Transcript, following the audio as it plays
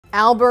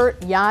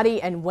Albert,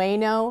 Yachty, and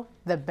Waino,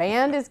 the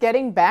band is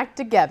getting back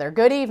together.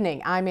 Good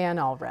evening. I'm Ann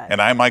Allred.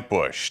 And I'm Mike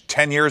Bush.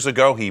 10 years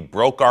ago, he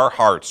broke our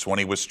hearts when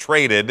he was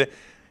traded.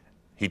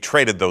 He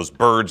traded those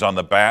birds on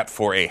the bat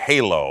for a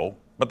halo.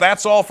 But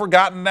that's all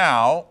forgotten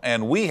now,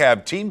 and we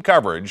have team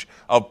coverage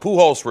of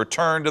Pujols'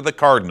 return to the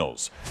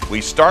Cardinals.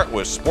 We start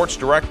with sports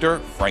director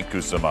Frank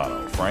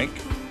Cusimano. Frank?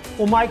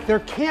 Well, Mike,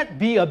 there can't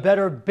be a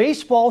better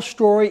baseball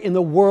story in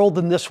the world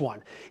than this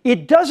one.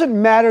 It doesn't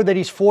matter that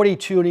he's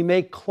 42 and he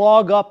may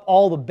clog up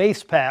all the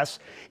base paths.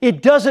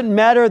 It doesn't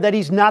matter that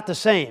he's not the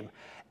same.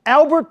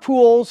 Albert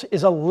Pujols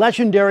is a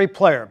legendary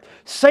player.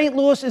 St.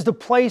 Louis is the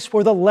place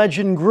where the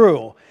legend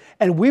grew.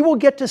 And we will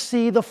get to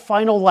see the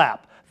final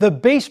lap. The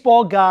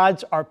baseball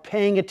gods are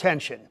paying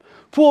attention.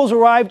 Pujols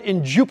arrived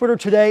in Jupiter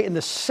today in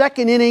the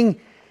second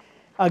inning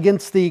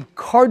against the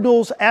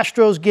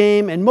Cardinals-Astros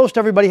game, and most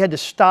everybody had to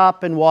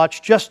stop and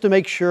watch just to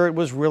make sure it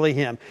was really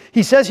him.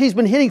 He says he's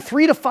been hitting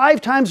 3 to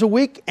 5 times a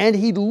week, and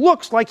he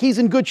looks like he's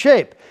in good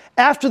shape.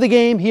 After the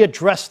game, he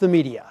addressed the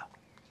media.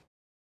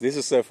 This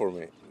is it for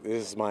me.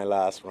 This is my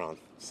last round.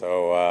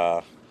 So,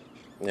 I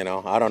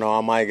don't know.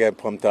 I might get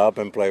pumped up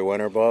and play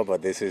winter ball,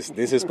 but this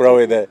is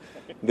probably the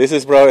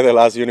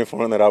last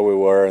uniform that I will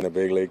wear in the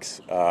big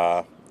leagues.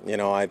 I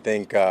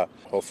think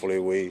hopefully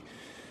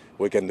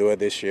we can do it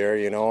this year,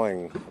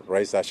 and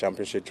raise that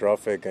championship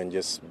trophy and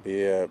just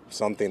be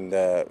something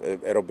that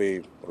it'll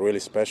be really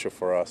special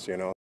for us,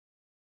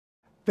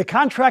 The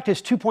contract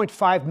is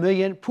 $2.5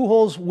 million.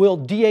 Pujols will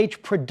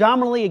DH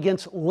predominantly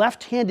against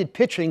left-handed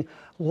pitching.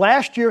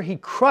 Last year, he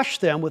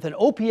crushed them with an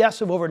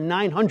OPS of over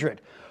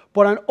 900.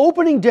 But on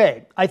opening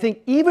day, I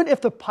think even if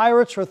the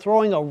Pirates are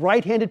throwing a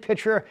right-handed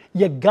pitcher,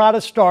 you got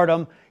to start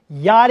him.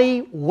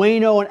 Yachty,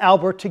 Waino, and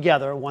Albert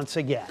together once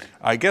again.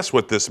 I guess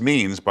what this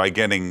means by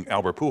getting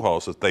Albert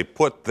Pujols is they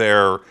put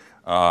their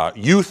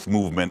youth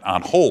movement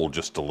on hold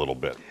just a little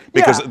bit.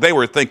 Because they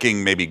were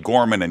thinking maybe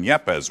Gorman and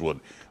Yepes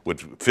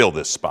would fill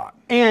this spot.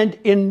 And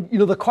in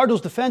the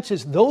Cardinals' defense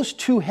is those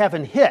two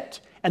haven't hit.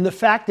 And the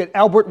fact that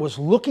Albert was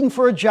looking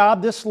for a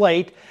job this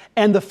late,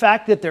 and the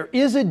fact that there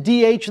is a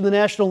DH in the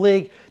National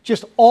League,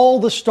 just all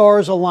the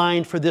stars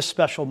aligned for this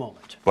special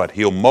moment. But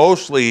he'll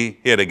mostly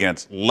hit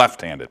against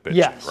left-handed pitching.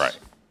 Yes. Right.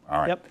 All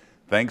right. Yep.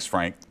 Thanks,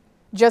 Frank.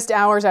 Just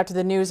hours after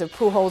the news of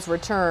Pujols'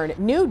 return,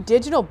 new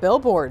digital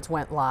billboards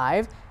went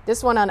live.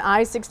 This one on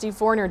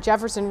I-64 near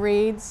Jefferson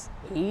reads,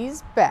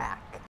 "He's back."